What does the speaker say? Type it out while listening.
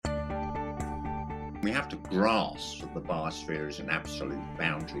We have to grasp that the biosphere is an absolute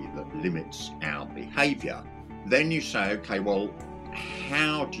boundary that limits our behaviour. Then you say, okay, well,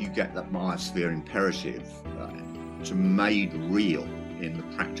 how do you get that biosphere imperative to made real in the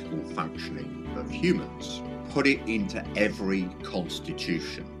practical functioning of humans? Put it into every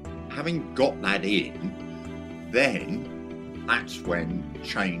constitution. Having got that in, then that's when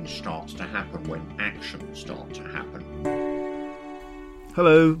change starts to happen, when actions start to happen.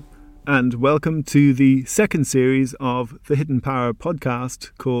 Hello, and welcome to the second series of the Hidden Power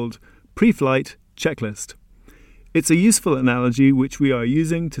podcast called Pre-Flight Checklist. It's a useful analogy which we are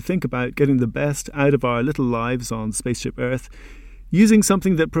using to think about getting the best out of our little lives on Spaceship Earth, using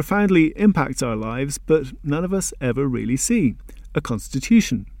something that profoundly impacts our lives but none of us ever really see, a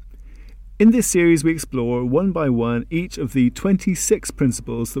constitution. In this series we explore one by one each of the 26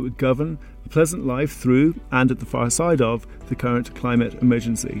 principles that would govern a pleasant life through and at the far side of the current climate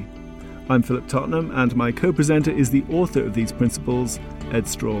emergency. I'm Philip Tottenham, and my co-presenter is the author of these principles, Ed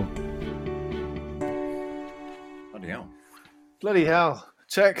Straw. Bloody hell. Bloody hell.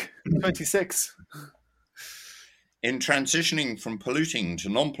 Check. 26. In transitioning from polluting to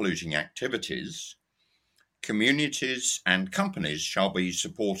non-polluting activities, communities and companies shall be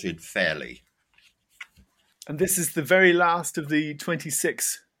supported fairly. And this is the very last of the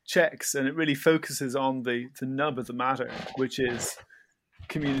 26 checks, and it really focuses on the nub of the matter, which is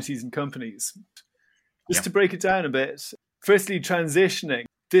communities and companies. Just to break it down a bit, firstly, transitioning.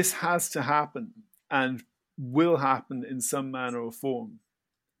 This has to happen and will happen in some manner or form.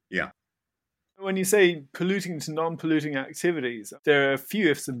 Yeah. When you say polluting to non-polluting activities, there are a few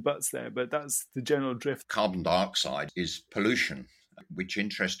ifs and buts there, but that's the general drift. Carbon dioxide is pollution, which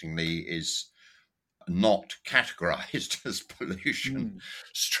interestingly is not categorized as pollution,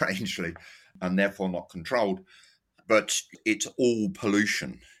 strangely, and therefore not controlled. But it's all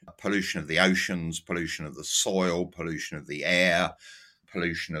pollution. Pollution of the oceans, pollution of the soil, pollution of the air,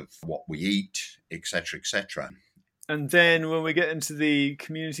 pollution of what we eat, etc., etc. And then when we get into the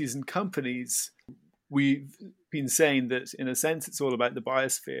communities and companies, we've been saying that in a sense it's all about the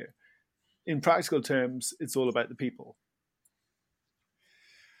biosphere. In practical terms, it's all about the people.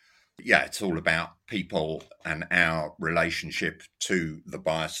 Yeah, it's all about people and our relationship to the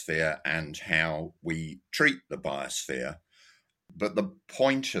biosphere and how we treat the biosphere. But the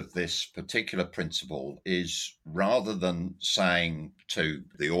point of this particular principle is, rather than saying to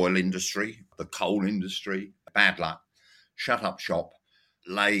the oil industry, the coal industry, bad luck, shut up shop,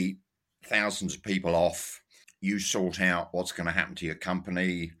 lay thousands of people off, you sort out what's going to happen to your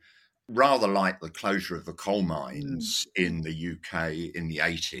company, rather like the closure of the coal mines in the UK in the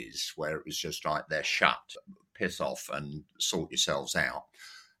 80s, where it was just like, they're shut, piss off and sort yourselves out.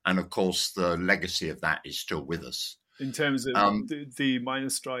 And of course, the legacy of that is still with us. In terms of the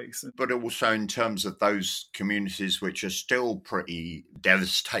miners' strikes. But also in terms of those communities which are still pretty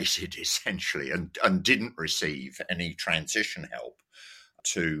devastated, essentially, and didn't receive any transition help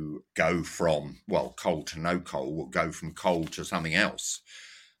to go from, coal to no coal, or go from coal to something else.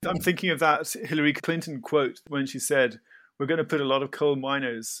 I'm thinking of that Hillary Clinton quote when she said, we're going to put a lot of coal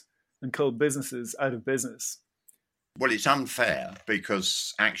miners and coal businesses out of business. Well, it's unfair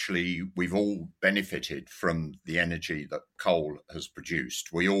because actually we've all benefited from the energy that coal has produced.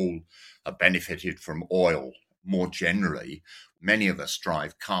 We all have benefited from oil more generally. Many of us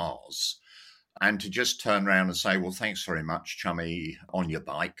drive cars. And to just turn around and say, well, thanks very much, chummy, on your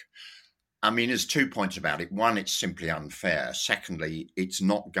bike. I mean, there's 2 points about it. One, it's simply unfair. Secondly, it's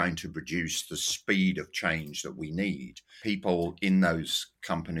not going to produce the speed of change that we need. People in those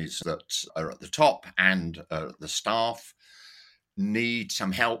companies that are at the top and the staff need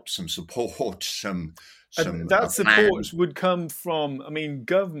some help, some support, some that support would come from,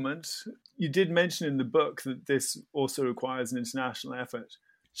 government. You did mention in the book that this also requires an international effort.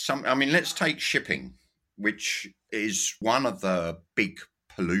 Let's take shipping, which is one of the big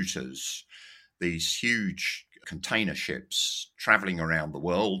polluters. These huge container ships traveling around the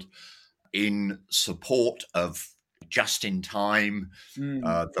world in support of just in time,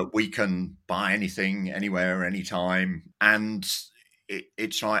 that we can buy anything, anywhere, anytime. And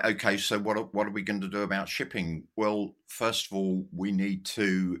it's like, okay, so what are we going to do about shipping? Well, first of all, we need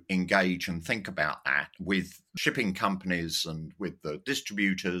to engage and think about that with shipping companies and with the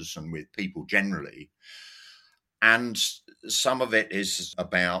distributors and with people generally. And some of it is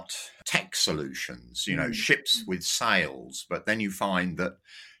about tech solutions, ships with sails. But then you find that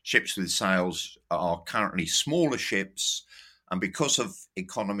ships with sails are currently smaller ships. And because of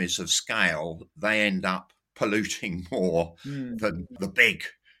economies of scale, they end up polluting more than the big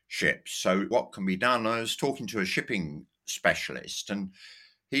ships. So what can be done? I was talking to a shipping specialist, and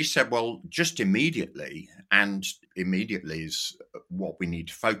He said, well, just immediately, and immediately is what we need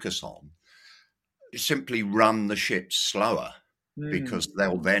to focus on, simply run the ships slower, because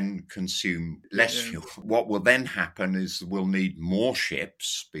they'll then consume less fuel. What will then happen is we'll need more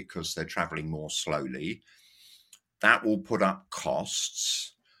ships because they're traveling more slowly. That will put up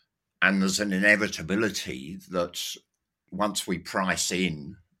costs. And there's an inevitability that once we price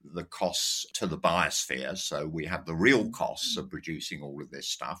in the costs to the biosphere, so we have the real costs of producing all of this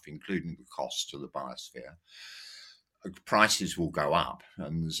stuff, including the costs to the biosphere, prices will go up,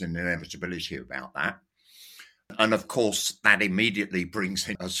 and there's an inevitability about that. And of course, that immediately brings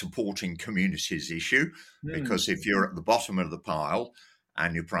in a supporting communities issue, because if you're at the bottom of the pile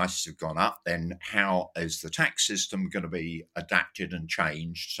and your prices have gone up, then how is the tax system going to be adapted and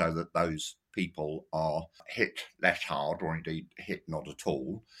changed so that those people are hit less hard, or indeed hit not at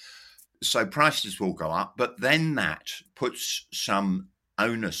all? So prices will go up, but then that puts some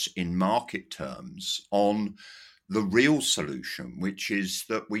onus in market terms on the real solution, which is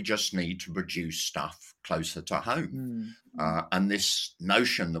that we just need to produce stuff closer to home. And this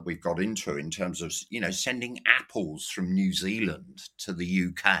notion that we've got into in terms of, sending apples from New Zealand to the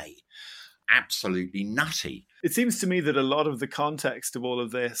UK, absolutely nutty. It seems to me that a lot of the context of all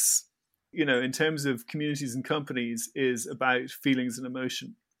of this, in terms of communities and companies, is about feelings and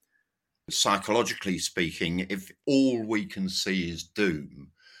emotion. Psychologically speaking, if all we can see is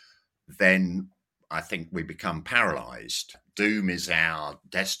doom, then I think we become paralyzed. Doom is our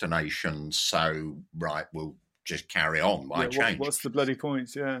destination, so, right, we'll just carry on. Why change? What's the bloody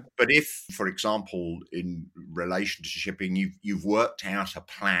point? Yeah. But if, for example, in relation to shipping, you've worked out a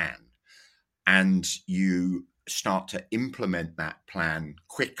plan and you start to implement that plan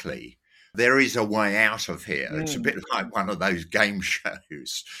quickly, there is a way out of here. It's a bit like one of those game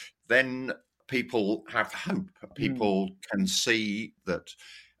shows. Then people have hope. People can see that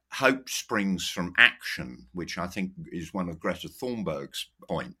hope springs from action, which I think is one of Greta Thunberg's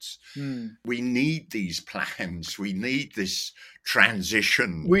points. We need these plans. We need this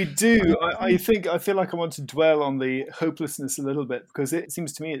transition. We do. I feel like I want to dwell on the hopelessness a little bit, because it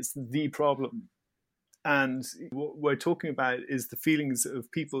seems to me it's the problem. And what we're talking about is the feelings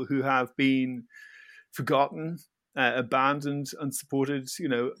of people who have been forgotten, abandoned, unsupported,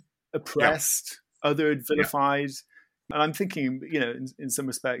 oppressed, othered, vilified. And I'm thinking, in some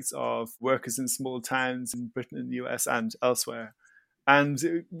respects, of workers in small towns in Britain and the US and elsewhere. And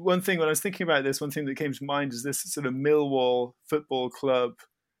one thing, when I was thinking about this, one thing that came to mind is this sort of Millwall football club.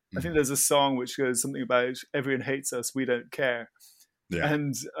 I think there's a song which goes something about everyone hates us, we don't care. Yeah.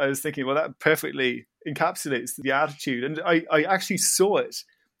 And I was thinking, well, that perfectly encapsulates the attitude. And I actually saw it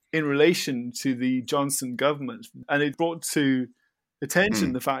in relation to the Johnson government. And it brought to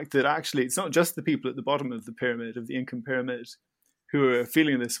attention the fact that actually it's not just the people at the bottom of the pyramid, of the income pyramid, who are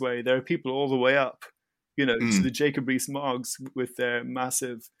feeling this way. There are people all the way up, to the Jacob Rees-Moggs with their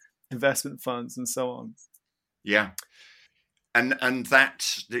massive investment funds and so on. Yeah. And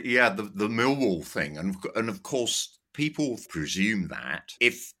that's, the Millwall thing. And of course, people presume that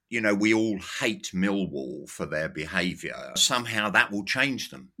if, we all hate Millwall for their behaviour, somehow that will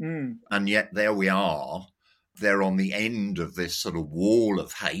change them. And yet there we are. They're on the end of this sort of wall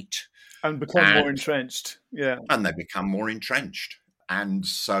of hate. And become more entrenched. Yeah. And they become more entrenched. And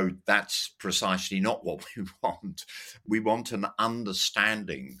so that's precisely not what we want. We want an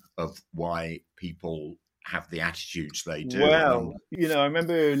understanding of why people have the attitudes they do. Well, I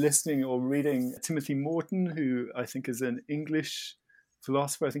remember listening or reading Timothy Morton, who I think is an English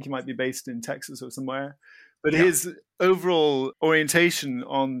philosopher. I think he might be based in Texas or somewhere. But his overall orientation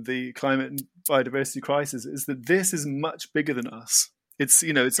on the climate and biodiversity crisis is that this is much bigger than us. It's,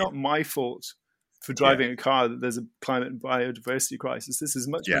 it's not my fault for driving a car that there's a climate and biodiversity crisis. This is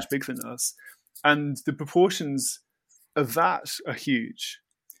much bigger than us. And the proportions of that are huge.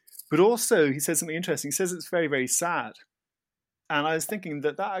 But also, he says something interesting. He says it's very, very sad. And I was thinking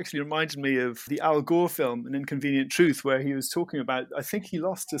that actually reminded me of the Al Gore film, An Inconvenient Truth, where he was talking about, I think he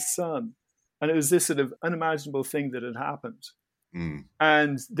lost his son. And it was this sort of unimaginable thing that had happened.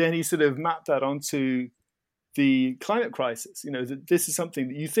 And then he sort of mapped that onto the climate crisis. That this is something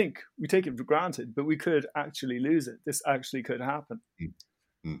that you think we take it for granted, but we could actually lose it. This actually could happen.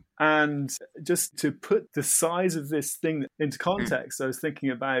 And just to put the size of this thing into context, I was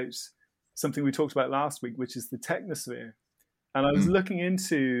thinking about something we talked about last week, which is the technosphere. And I was looking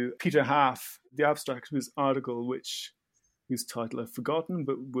into Peter Haff, the abstract of his article, whose title I've forgotten,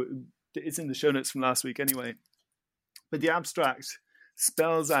 but it's in the show notes from last week anyway. But the abstract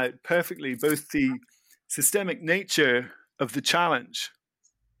spells out perfectly both the systemic nature of the challenge,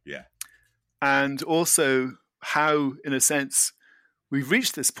 and also how, in a sense, we've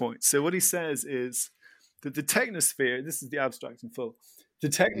reached this point. So what he says is that the technosphere, this is the abstract in full, the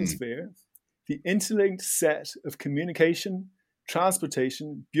technosphere, the interlinked set of communication,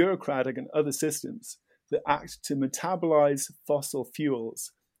 transportation, bureaucratic and other systems that act to metabolize fossil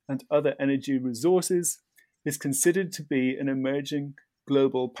fuels and other energy resources, is considered to be an emerging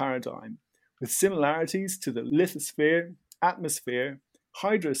global paradigm with similarities to the lithosphere, atmosphere,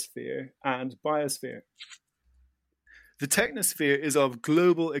 hydrosphere, and biosphere. The technosphere is of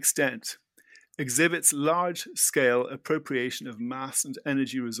global extent, exhibits large-scale appropriation of mass and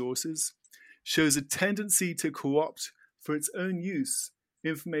energy resources, shows a tendency to co-opt for its own use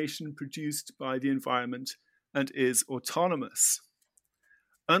information produced by the environment, and is autonomous.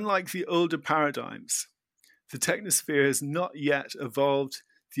 Unlike the older paradigms, the technosphere has not yet evolved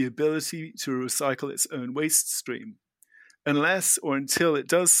the ability to recycle its own waste stream. Unless or until it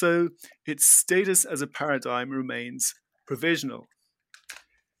does so, its status as a paradigm remains provisional.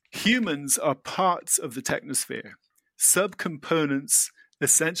 Humans are parts of the technosphere, subcomponents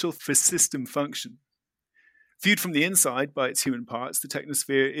essential for system function. Viewed from the inside by its human parts, the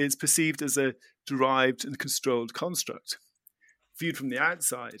technosphere is perceived as a derived and controlled construct. Viewed from the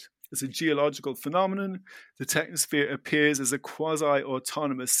outside as a geological phenomenon, the technosphere appears as a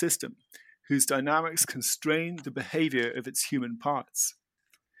quasi-autonomous system whose dynamics constrain the behavior of its human parts.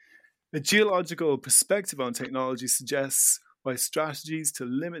 A geological perspective on technology suggests why strategies to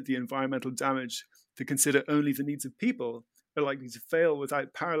limit the environmental damage that consider only the needs of people are likely to fail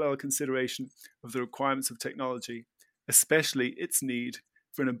without parallel consideration of the requirements of technology, especially its need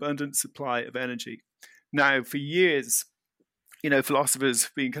for an abundant supply of energy. Now, for years, philosophers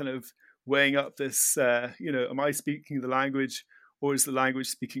have been kind of weighing up this, am I speaking the language or is the language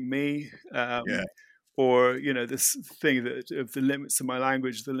speaking me? Or, this thing that of the limits of my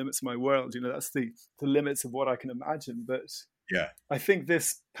language, the limits of my world, that's the limits of what I can imagine. But I think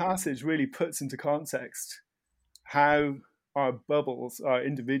this passage really puts into context how our bubbles, our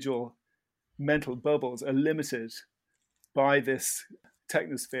individual mental bubbles, are limited by this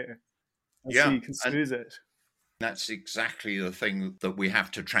technosphere as he construes it. That's exactly the thing that we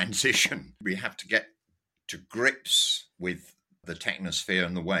have to transition. We have to get to grips with the technosphere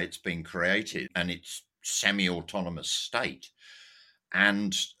and the way it's been created and its semi-autonomous state,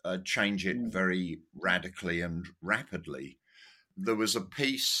 and change it very radically and rapidly. There was a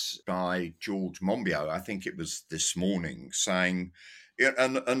piece by George Monbiot, I think it was this morning, saying,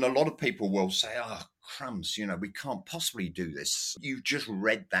 and a lot of people will say, oh, crumbs, we can't possibly do this. You've just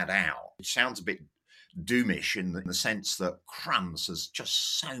read that out. It sounds a bit doomish in the sense that crumbs has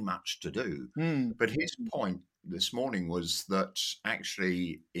just so much to do. But his point this morning was that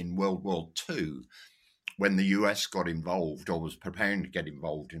actually in World War II, when the US got involved or was preparing to get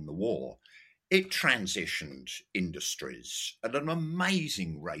involved in the war, it transitioned industries at an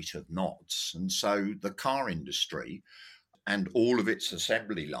amazing rate of knots. And so the car industry and all of its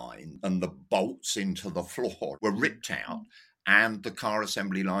assembly line and the bolts into the floor were ripped out, and the car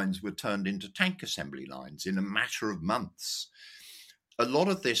assembly lines were turned into tank assembly lines in a matter of months. A lot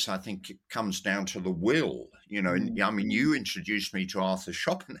of this, I think, comes down to the will. You introduced me to Arthur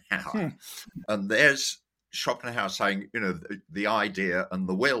Schopenhauer, and there's Schopenhauer saying, the idea and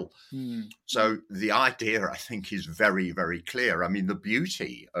the will. So the idea, I think, is very, very clear. I mean, the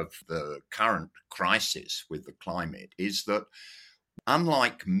beauty of the current crisis with the climate is that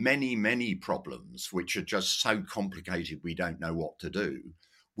unlike many, many problems, which are just so complicated we don't know what to do,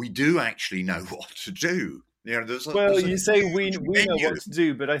 we do actually know what to do. You say we know what to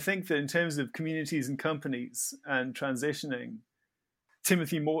do, but I think that in terms of communities and companies and transitioning,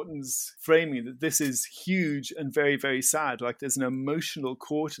 Timothy Morton's framing that this is huge and very, very sad. Like there's an emotional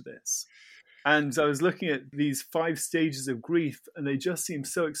core to this. And I was looking at these 5 stages of grief, and they just seem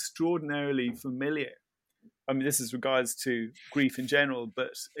so extraordinarily familiar. I mean, this is regards to grief in general,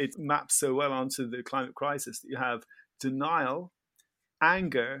 but it maps so well onto the climate crisis that you have denial,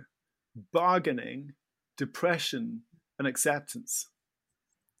 anger, bargaining, depression, and acceptance.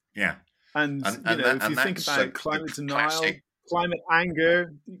 Yeah. And if you think about climate denial, climate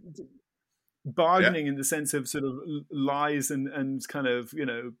anger, bargaining in the sense of sort of lies and kind of,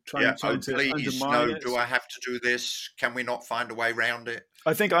 trying to undermine it. Do I have to do this? Can we not find a way around it?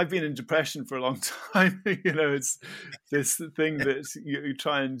 I think I've been in depression for a long time. It's this thing that you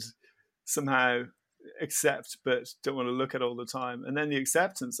try and somehow accept but don't want to look at all the time. And then the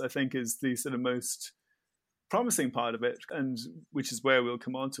acceptance, I think, is the sort of most promising part of it, and which is where we'll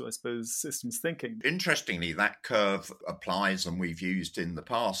come on to, I suppose, systems thinking. Interestingly, that curve applies, and we've used in the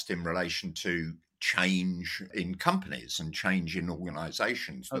past in relation to change in companies and change in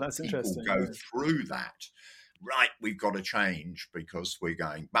organizations. That's people interesting. Go through that right, we've got to change because we're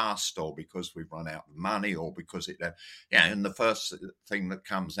going bust or because we've run out of money or because and the first thing that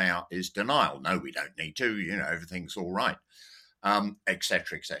comes out is denial. No, we don't need to, everything's all right, et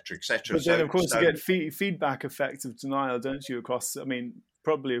cetera, et cetera, et cetera. But then, of course, you get feedback effects of denial, don't you,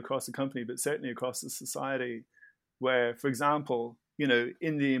 probably across the company, but certainly across the society, where, for example,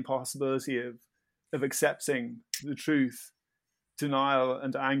 in the impossibility of accepting the truth, denial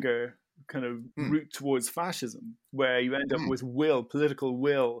and anger kind of route towards fascism, where you end up with political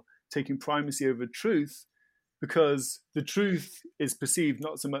will taking primacy over truth, because the truth is perceived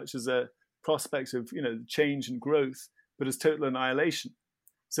not so much as a prospect of change and growth, but as total annihilation.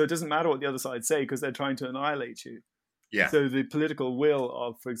 So it doesn't matter what the other side say because they're trying to annihilate you. Yeah. So the political will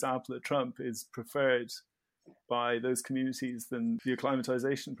of, for example, Trump is preferred by those communities than the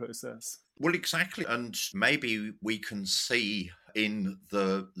acclimatization process. Well, exactly. And maybe we can see in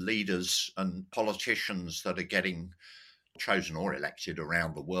the leaders and politicians that are getting chosen or elected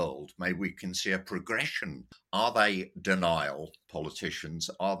around the world, maybe we can see a progression. Are they denial politicians?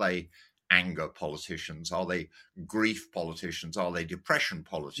 Are they anger politicians? Are they grief politicians? Are they depression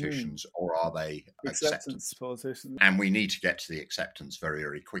politicians? Or are they acceptance politicians? And we need to get to the acceptance very,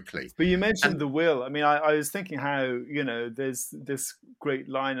 very quickly. But you mentioned the will. I mean, I was thinking how, there's this great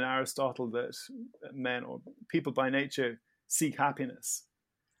line in Aristotle that men or people by nature seek happiness.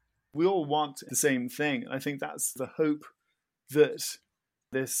 We all want the same thing. I think that's the hope that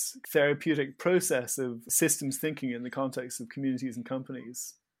this therapeutic process of systems thinking in the context of communities and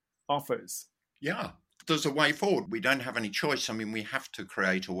companies offers. Yeah, there's a way forward. We don't have any choice. I mean, we have to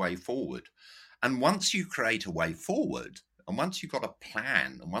create a way forward. And once you create a way forward, and once you've got a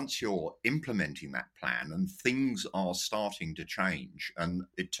plan, and once you're implementing that plan and things are starting to change, and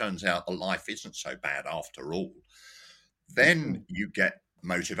it turns out that life isn't so bad after all, then you get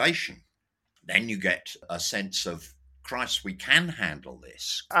motivation. Then you get a sense of, Christ, we can handle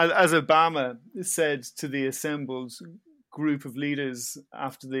this. As Obama said to the assembled group of leaders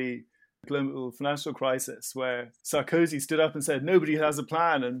after the global financial crisis, where Sarkozy stood up and said, nobody has a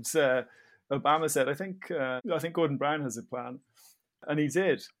plan. And Obama said, I think Gordon Brown has a plan. And he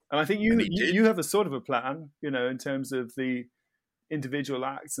did. And I think you have a sort of a plan, in terms of the individual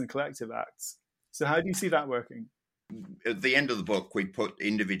acts and collective acts. So how do you see that working? At the end of the book, we put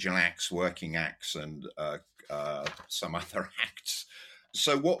individual acts, working acts, and some other acts.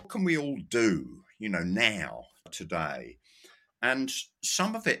 So what can we all do, now, today? And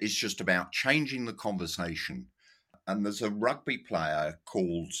some of it is just about changing the conversation. And there's a rugby player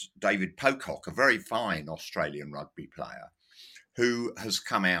called David Pocock, a very fine Australian rugby player, who has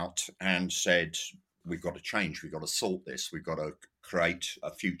come out and said, we've got to change, we've got to sort this, we've got to create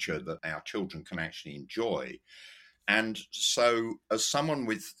a future that our children can actually enjoy. And so as someone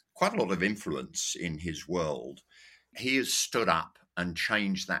with quite a lot of influence in his world, he has stood up and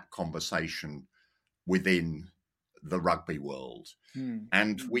changed that conversation within the rugby world.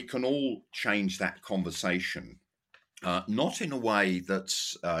 And we can all change that conversation, not in a way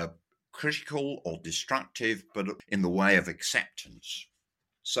that's critical or destructive, but in the way of acceptance.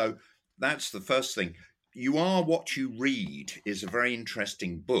 So that's the first thing. You Are What You Read is a very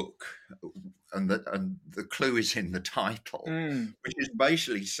interesting book, and the clue is in the title, which is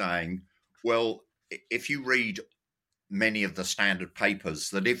basically saying, well, if you read many of the standard papers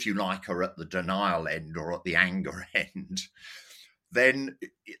that, if you like, are at the denial end or at the anger end, then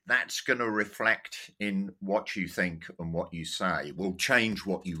that's going to reflect in what you think and what you say. Will change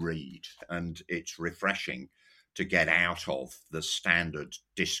what you read, and it's refreshing to get out of the standard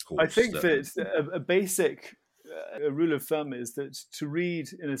discourse. I think that a basic rule of thumb is that to read,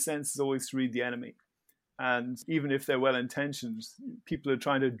 in a sense, is always to read the enemy. And even if they're well-intentioned, people are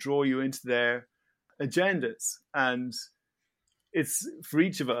trying to draw you into their agendas. And it's for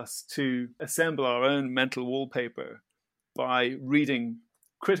each of us to assemble our own mental wallpaper by reading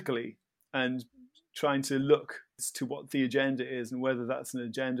critically and trying to look as to what the agenda is and whether that's an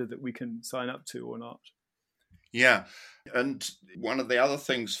agenda that we can sign up to or not. Yeah. And one of the other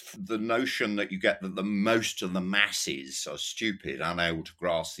things, the notion that you get that the most of the masses are stupid, unable to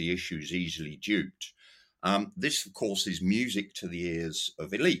grasp the issues, easily duped. This, of course, is music to the ears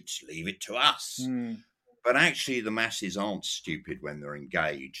of elites. Leave it to us. But actually, the masses aren't stupid when they're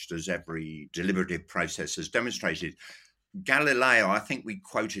engaged, as every deliberative process has demonstrated. Galileo, I think we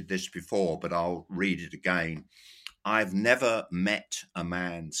quoted this before, but I'll read it again. I've never met a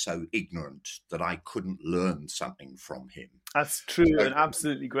man so ignorant that I couldn't learn something from him. That's true and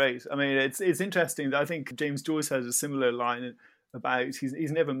absolutely great. I mean, it's interesting that I think James Joyce has a similar line about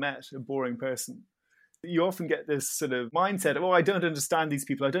he's never met a boring person. you often get this sort of mindset of, oh, I don't understand these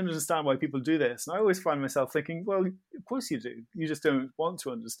people. I don't understand why people do this. And I always find myself thinking, well, of course you do. You just don't want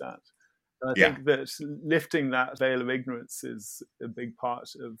to understand. And I Yeah. think that lifting that veil of ignorance is a big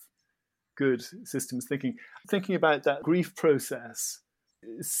part of good systems thinking. Thinking about that grief process,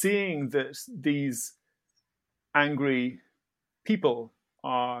 seeing that these angry people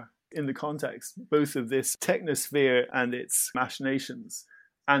are in the context both of this technosphere and its machinations,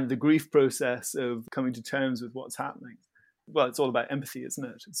 and the grief process of coming to terms with what's happening. Well, it's all about empathy, isn't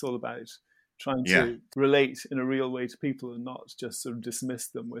it? It's all about trying to relate in a real way to people and not just sort of dismiss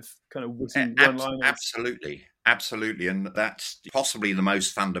them with kind of witty one-liners. Absolutely. And that's possibly the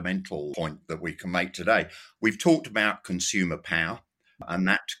most fundamental point that we can make today. We've talked about consumer power, and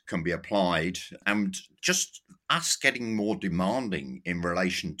that can be applied, and just us getting more demanding in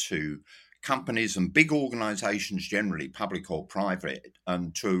relation to companies and big organizations generally, public or private,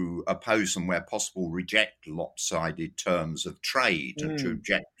 and to oppose and where possible reject lopsided terms of trade and to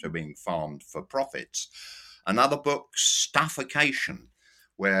object to being farmed for profits. Another book, Stuffication,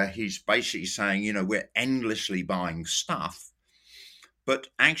 where he's basically saying, we're endlessly buying stuff, but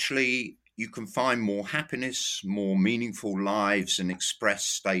actually you can find more happiness, more meaningful lives, and express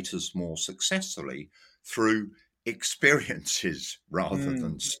status more successfully through experiences rather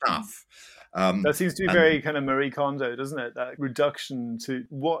than stuff. That seems to be very kind of Marie Kondo, doesn't it? That reduction to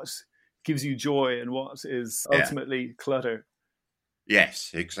what gives you joy and what is ultimately clutter. Yes,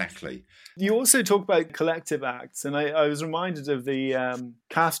 exactly. You also talk about collective acts, and I was reminded of the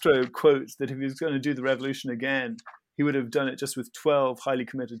Castro quote that if he was going to do the revolution again, he would have done it just with 12 highly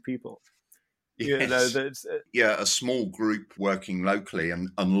committed people. Yes. A small group working locally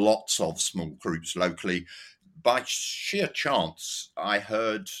and lots of small groups locally. By sheer chance, I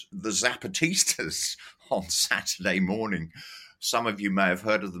heard the Zapatistas on Saturday morning. Some of you may have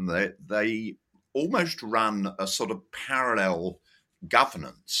heard of them. They almost run a sort of parallel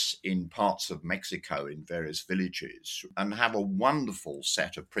governance in parts of Mexico in various villages and have a wonderful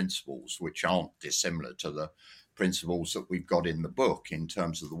set of principles which aren't dissimilar to the principles that we've got in the book in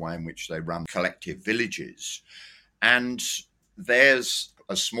terms of the way in which they run collective villages. And there's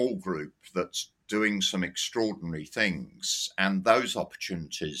a small group that's doing some extraordinary things, and those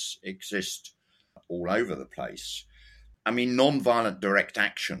opportunities exist all over the place. I mean, nonviolent direct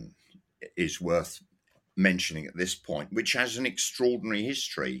action is worth mentioning at this point, which has an extraordinary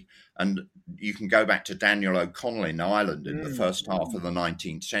history. And you can go back to Daniel O'Connell in Ireland in the first half of the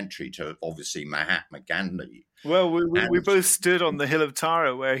 19th century to obviously Mahatma Gandhi. Well, we both stood on the Hill of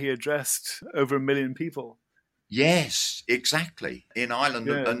Tara where he addressed over 1 million people. Yes, exactly. In Ireland,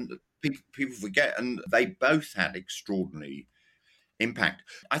 and people forget, and they both had extraordinary impact.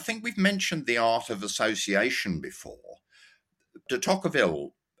 I think we've mentioned the art of association before. De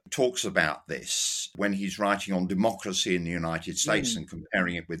Tocqueville talks about this when he's writing on democracy in the United States and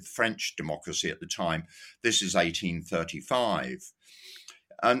comparing it with French democracy at the time. This is 1835.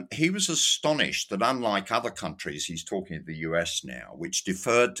 And he was astonished that unlike other countries, he's talking of the US now, which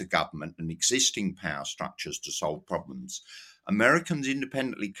deferred to government and existing power structures to solve problems, Americans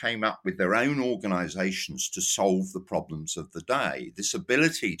independently came up with their own organizations to solve the problems of the day. This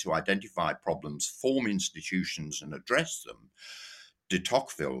ability to identify problems, form institutions, and address them, de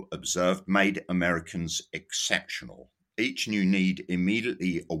Tocqueville observed, made Americans exceptional. Each new need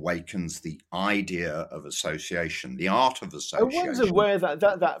immediately awakens the idea of association, the art of association. I wonder where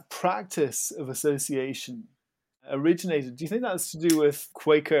that practice of association originated. Do you think that's to do with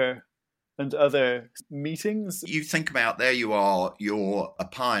Quaker and other meetings? You think about, there you are, you're a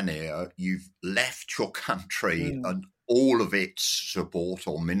pioneer, you've left your country and all of its support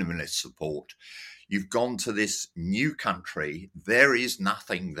or minimalist support. You've gone to this new country. There is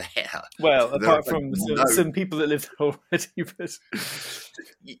nothing there. Well, apart from some people that live there already. But...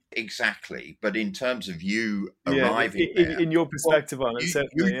 Exactly. But in terms of you arriving there, in your perspective on it,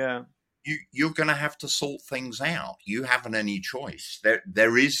 certainly, you're going to have to sort things out. You haven't any choice.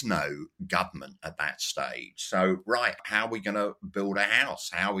 There is no government at that stage. So, right, how are we going to build a house?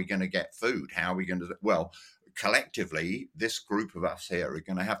 How are we going to get food? How are we going to... Well, collectively, this group of us here are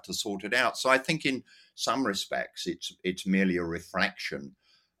going to have to sort it out. So I think in some respects, it's merely a reflection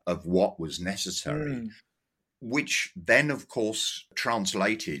of what was necessary, which then, of course,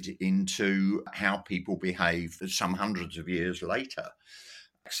 translated into how people behave some hundreds of years later.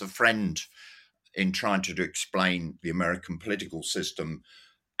 As a friend, in trying to explain the American political system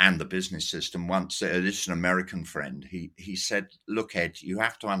and the business system, once, this is an American friend, he said, look, Ed, you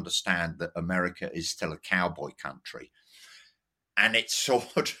have to understand that America is still a cowboy country. And it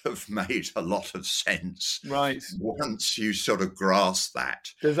sort of made a lot of sense Right. once you sort of grasp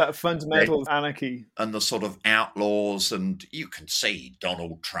that. There's that fundamental anarchy. And the sort of outlaws, and you can see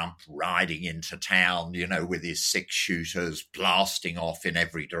Donald Trump riding into town, with his 6-shooters blasting off in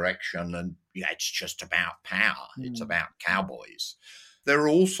every direction. And it's just about power. It's about cowboys. There are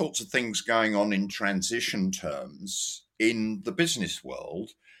all sorts of things going on in transition terms in the business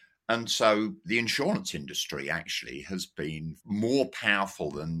world. And so the insurance industry actually has been more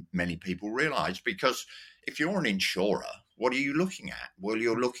powerful than many people realize, because if you're an insurer, what are you looking at? Well,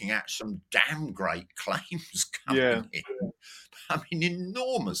 you're looking at some damn great claims coming in. I mean,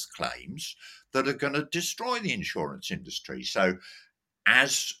 enormous claims that are going to destroy the insurance industry. So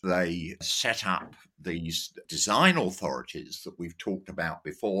as they set up these design authorities that we've talked about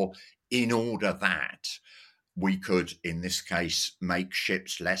before, in order that we could, in this case, make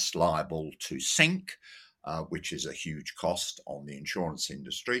ships less liable to sink, which is a huge cost on the insurance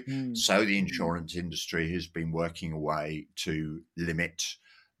industry. So the insurance industry has been working away to limit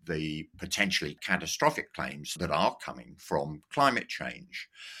the potentially catastrophic claims that are coming from climate change.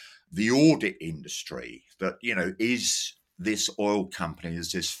 The audit industry, that, is this oil company,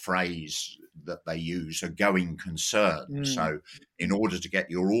 is this phrase that they use, a going concern. So in order to get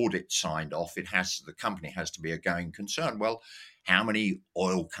your audit signed off, the company has to be a going concern. Well, how many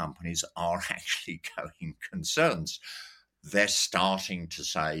oil companies are actually going concerns? They're starting to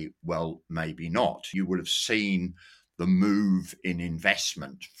say, well, maybe not. You would have seen the move in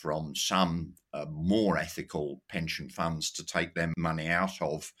investment from some more ethical pension funds to take their money out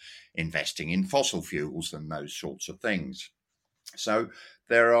of investing in fossil fuels and those sorts of things. So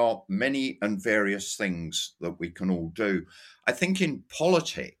there are many and various things that we can all do. I think in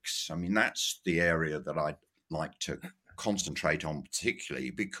politics, I mean, that's the area that I'd like to concentrate on particularly,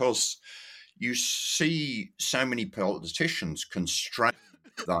 because you see so many politicians constrained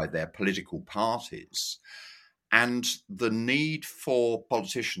by their political parties, and the need for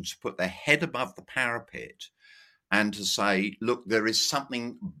politicians to put their head above the parapet and to say, look, there is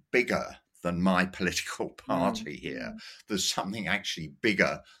something bigger than my political party here. There's something actually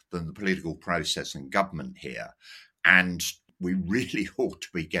bigger than the political process and government here. And we really ought to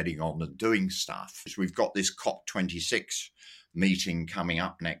be getting on and doing stuff. We've got this COP26 meeting coming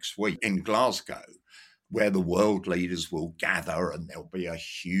up next week in Glasgow, where the world leaders will gather, and there'll be a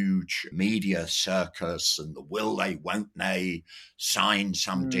huge media circus, and the will they, won't they sign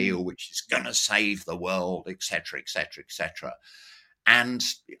some deal which is going to save the world, etc., etc., etc. And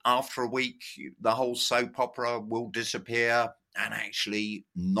after a week, the whole soap opera will disappear, and actually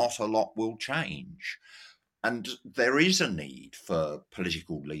not a lot will change. And there is a need for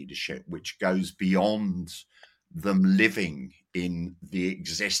political leadership which goes beyond them living in the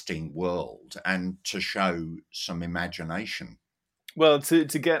existing world, and to show some imagination. Well, to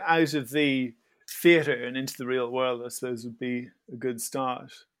get out of the theatre and into the real world, I suppose, would be a good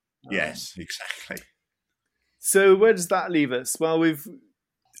start. Yes, exactly. So where does that leave us? Well,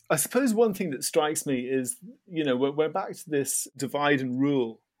 I suppose one thing that strikes me is, we're back to this divide and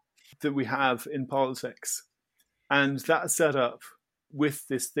rule that we have in politics. And that's set up with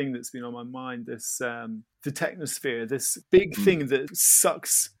this thing that's been on my mind, this the technosphere, this big thing that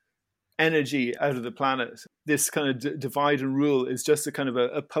sucks energy out of the planet. This kind of divide and rule is just a kind of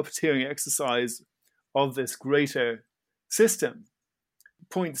a puppeteering exercise of this greater system.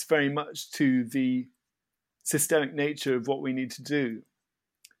 Points very much to the systemic nature of what we need to do.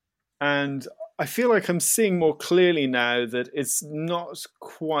 And I feel like I'm seeing more clearly now that it's not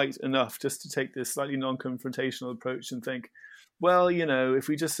quite enough just to take this slightly non-confrontational approach and think, well, if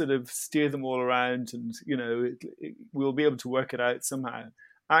we just sort of steer them all around and, we'll be able to work it out somehow.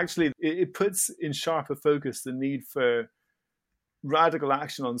 Actually, it puts in sharper focus the need for radical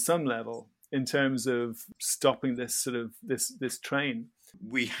action on some level in terms of stopping this sort of this train.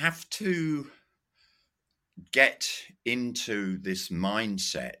 We have to get into this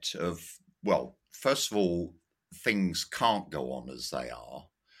mindset of, well, first of all, things can't go on as they are.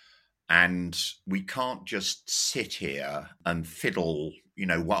 And we can't just sit here and fiddle,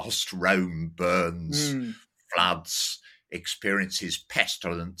 whilst Rome burns, floods, experiences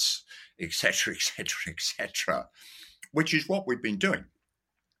pestilence, etc., etc., etc., which is what we've been doing.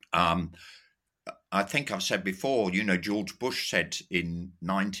 I think I've said before, George Bush said in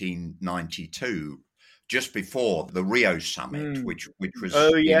 1992, just before the Rio summit, which was...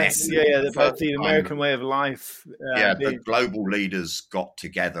 Oh, yes, about the American way of life. The global leaders got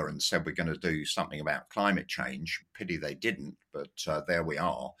together and said, we're going to do something about climate change. Pity they didn't, but there we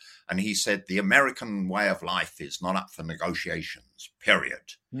are. And he said, the American way of life is not up for negotiations,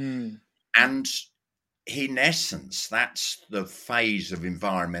 period. And in essence, that's the phase of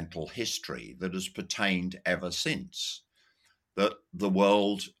environmental history that has pertained ever since. That the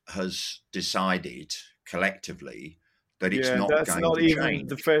world has decided collectively that it's Yeah, not that's going not to even change.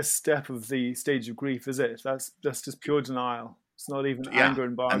 the first step of the stage of grief, is it? That's just pure denial. It's not even Yeah, anger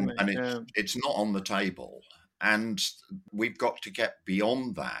and and bargaining. and Yeah. it's not on the table, and we've got to get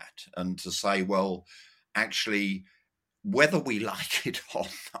beyond that and to say, well, actually, whether we like it or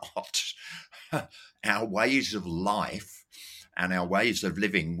not, our ways of life and our ways of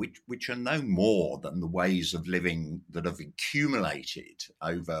living, which are no more than the ways of living that have accumulated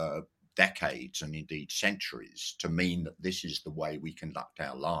over decades and indeed centuries to mean that this is the way we conduct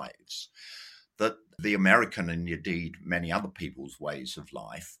our lives, that the American and indeed many other people's ways of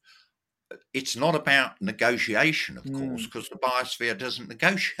life, it's not about negotiation, of course, because the biosphere doesn't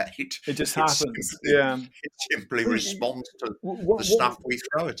negotiate. It just It happens. Yeah. simply responds to the What stuff we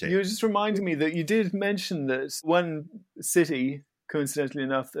throw at you were it. just reminding me that you did mention that one city, coincidentally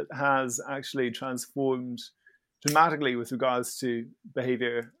enough, that has actually transformed dramatically with regards to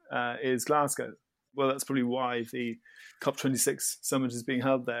behaviour is Glasgow. Well, that's probably why the COP26 summit is being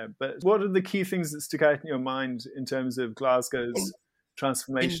held there. But what are the key things that stick out in your mind in terms of Well, Glasgow's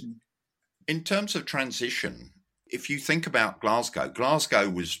transformation? in terms of transition, if you think about Glasgow, Glasgow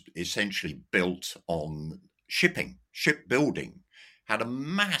was essentially built on shipbuilding, had a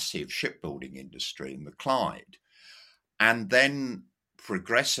massive shipbuilding industry in the Clyde. And then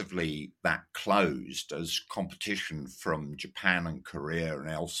progressively that closed as competition from Japan and Korea and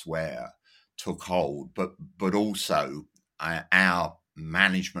elsewhere took hold. But also our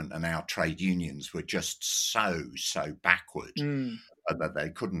management and our trade unions were just so backward that they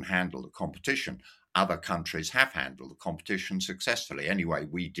couldn't handle the competition. Other countries have handled the competition successfully. Anyway,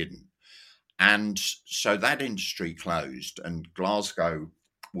 we didn't. And so that industry closed, and Glasgow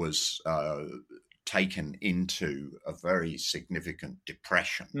was taken into a very significant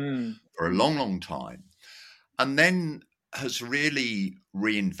depression for a long time, and then has really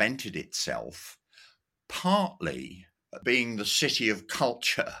reinvented itself, partly being the city of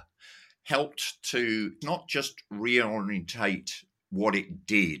culture, helped to not just reorientate what it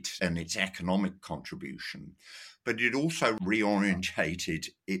did and its economic contribution, but it also reorientated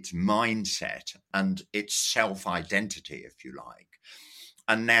its mindset and its self-identity, if you like.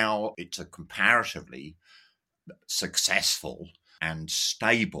 And now it's a comparatively successful and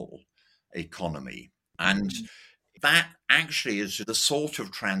stable economy. And that actually is the sort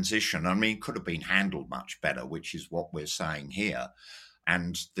of transition, I mean, could have been handled much better, which is what we're saying here.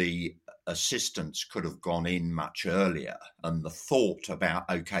 And the assistance could have gone in much earlier. And the thought about,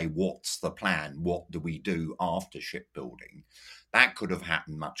 okay, what's the plan? What do we do after shipbuilding? That could have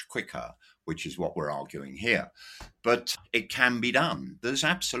happened much quicker, which is what we're arguing here. But it can be done. There's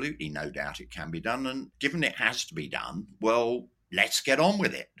absolutely no doubt it can be done. And given it has to be done, well, let's get on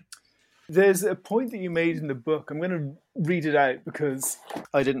with it. There's a point that you made in the book. I'm going to read it out because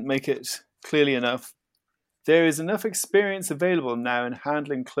I didn't make it clearly enough. There is enough experience available now in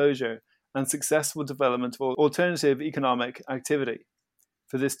handling closure and successful development of alternative economic activity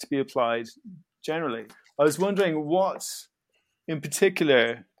for this to be applied generally. I was wondering what, in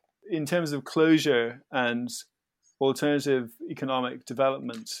particular, in terms of closure and alternative economic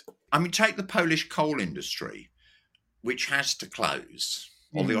development. I mean, take the Polish coal industry, which has to close,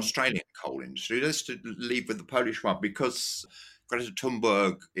 or the Australian coal industry. Let's leave with the Polish one, because Greta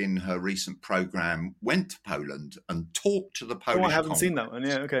Thunberg, in her recent program, went to Poland and talked to the Polish. Oh, I haven't seen that one.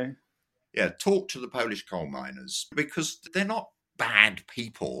 Yeah, okay. Yeah, talked to the Polish coal miners, because they're not bad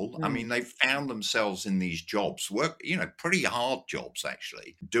people. I mean, they've found themselves in these jobs, pretty hard jobs,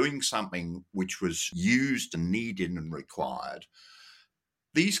 actually, doing something which was used and needed and required.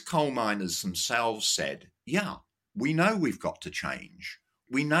 These coal miners themselves said, yeah, we know we've got to change.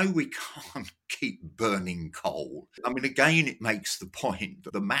 We know we can't keep burning coal. I mean, again, it makes the point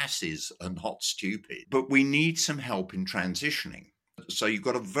that the masses are not stupid, but we need some help in transitioning. So you've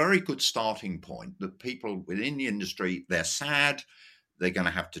got a very good starting point that people within the industry, they're sad, they're going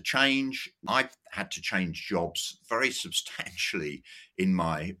to have to change. I've had to change jobs very substantially in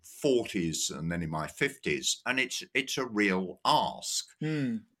my 40s and then in my 50s, and it's a real ask.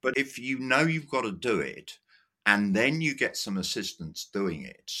 But if you know you've got to do it, and then you get some assistance doing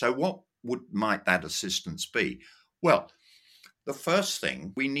it. So what might that assistance be? Well, the first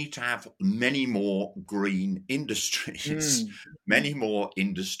thing, we need to have many more green industries, many more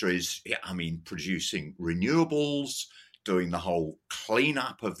industries, producing renewables, doing the whole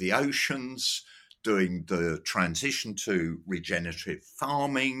cleanup of the oceans, doing the transition to regenerative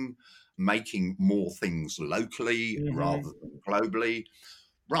farming, making more things locally rather than globally.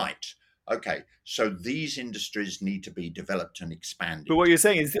 Right. Okay, so these industries need to be developed and But expanded. what you're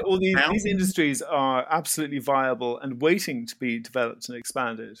saying is that all How these industries are absolutely viable and waiting to be developed and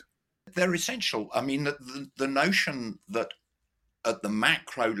expanded. they're essential. I mean, the notion that at the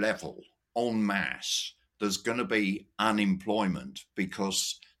macro level, en masse, there's going to be unemployment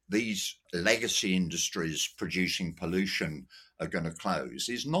because these legacy industries producing pollution are going to close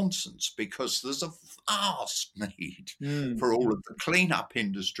is nonsense, because there's a vast need for all of the cleanup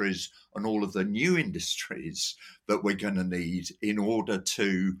industries and all of the new industries that we're going to need in order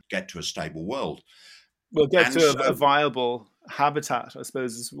to get to a stable world. We'll get And to a so, viable habitat, I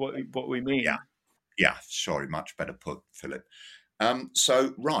suppose, is what we yeah, mean. yeah, sorry, much better put, Philip.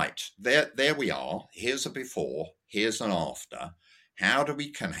 Right, there we are. Here's a before, here's an after. How do we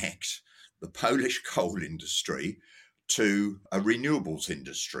connect the Polish coal industry to a renewables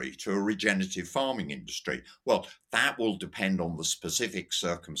industry, to a regenerative farming industry? Well, that will depend on the specific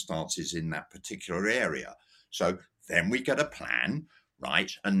circumstances in that particular area. So then we get a plan,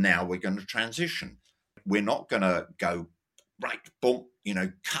 right? And now we're going to transition. We're not going to go, right, boom,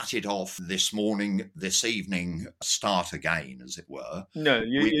 cut it off this morning, this evening, start again, as it were. No,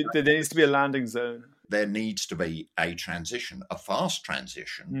 there needs to be a landing zone. There needs to be a transition, a fast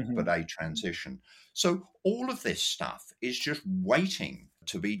transition, but a transition. So all of this stuff is just waiting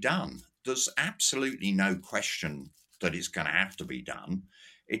to be done. There's absolutely no question that it's going to have to be done.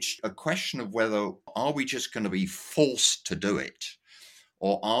 It's a question of whether, are we just going to be forced to do it?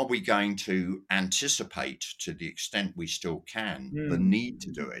 Or are we going to anticipate, to the extent we still can, the need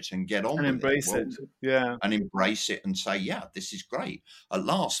to do it and get on and with embrace it? it? Yeah. And embrace it and say, yeah, this is great. At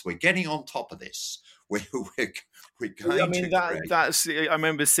last, we're getting on top of this. We're going to that's. I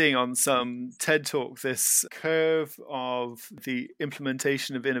remember seeing on some TED Talk this curve of the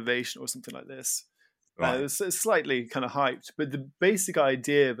implementation of innovation or something like this. Right. It was slightly kind of hyped, but the basic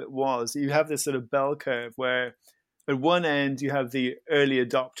idea of it was you have this sort of bell curve where at one end you have the early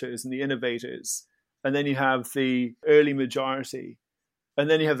adopters and the innovators, and then you have the early majority, and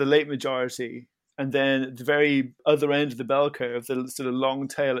then you have the late majority, and then at the very other end of the bell curve, the sort of long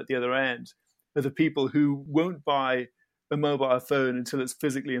tail at the other end, are the people who won't buy a mobile phone until it's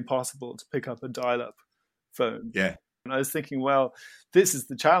physically impossible to pick up a dial-up phone. Yeah. And I was thinking, well, this is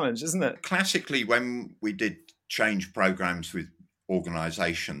the challenge, isn't it? Classically, when we did change programs with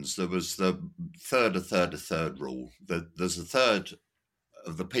organizations, there was the a third rule. There's a third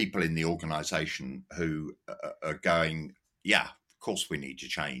of the people in the organization who are going, yeah, of course we need to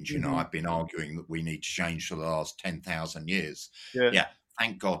change. I've been arguing that we need to change for the last 10,000 years. Yeah,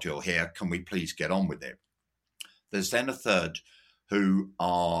 thank God you're here. Can we please get on with it? There's then a third who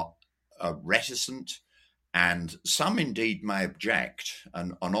are reticent, and some indeed may object,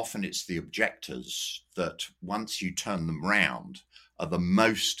 and often it's the objectors that, once you turn them round, are the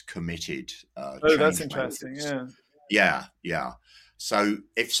most committed. That's interesting. Yeah. So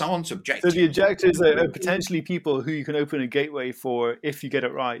if someone's objecting, so the objectors are potentially people who you can open a gateway for if you get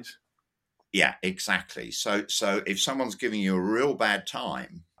it right. Yeah, exactly. So if someone's giving you a real bad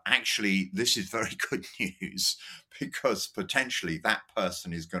time, actually, this is very good news, because potentially that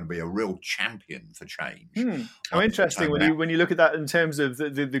person is going to be a real champion for change. How interesting when you look at that in terms of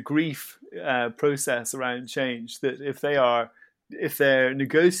the grief process around change, that if they're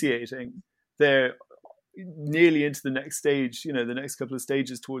negotiating, they're nearly into the next stage, the next couple of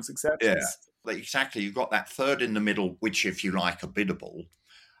stages towards acceptance. Yeah, exactly. You've got that third in the middle, which, if you like, are biddable.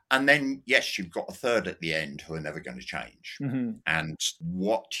 And then, yes, you've got a third at the end who are never going to change. And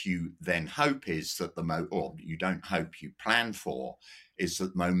what you then hope is that you don't hope, you plan for, is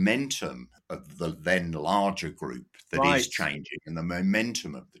that momentum of the then larger group that is changing, and the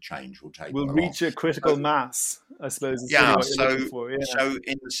momentum of the change will take. We'll reach a critical mass, I suppose. So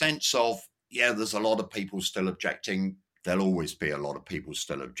in the sense of, there's a lot of people still objecting. There'll always be a lot of people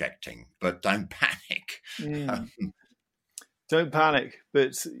still objecting, but don't panic. Don't panic,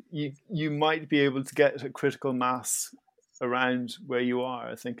 but you might be able to get a critical mass around where you are,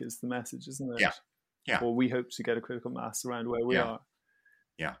 I think is the message, isn't it? Yeah. Or we hope to get a critical mass around where we are.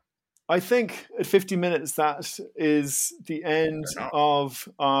 Yeah. I think at 50 minutes, that is the end of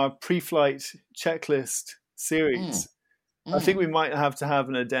our pre-flight checklist series. I think we might have to have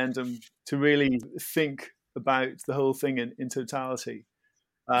an addendum to really think about the whole thing in totality.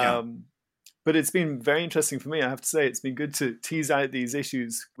 But it's been very interesting for me. I have to say, it's been good to tease out these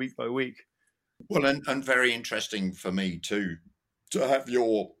issues week by week. Well, and very interesting for me too, to have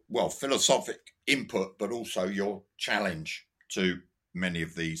your, philosophic input, but also your challenge to many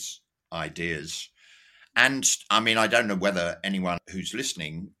of these ideas. And I mean, I don't know whether anyone who's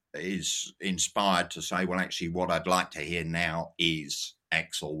listening is inspired to say, well, actually, what I'd like to hear now is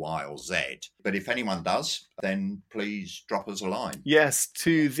X or Y or Z. But if anyone does, then please drop us a line. Yes,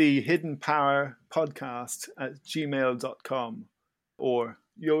 to the Hidden Power Podcast at gmail.com. Or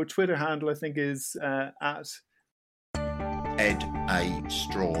your Twitter handle, I think, is at Ed A.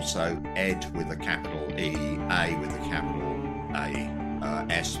 Straw. So Ed with a capital E, A with a capital A,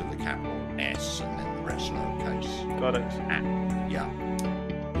 S with a capital S, and then the rest lowercase. Got it. Yeah.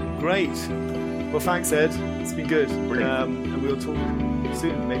 Great. Well, thanks, Ed. It's been good. Brilliant. And we'll talk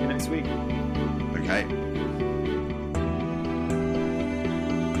soon, maybe next week. Okay.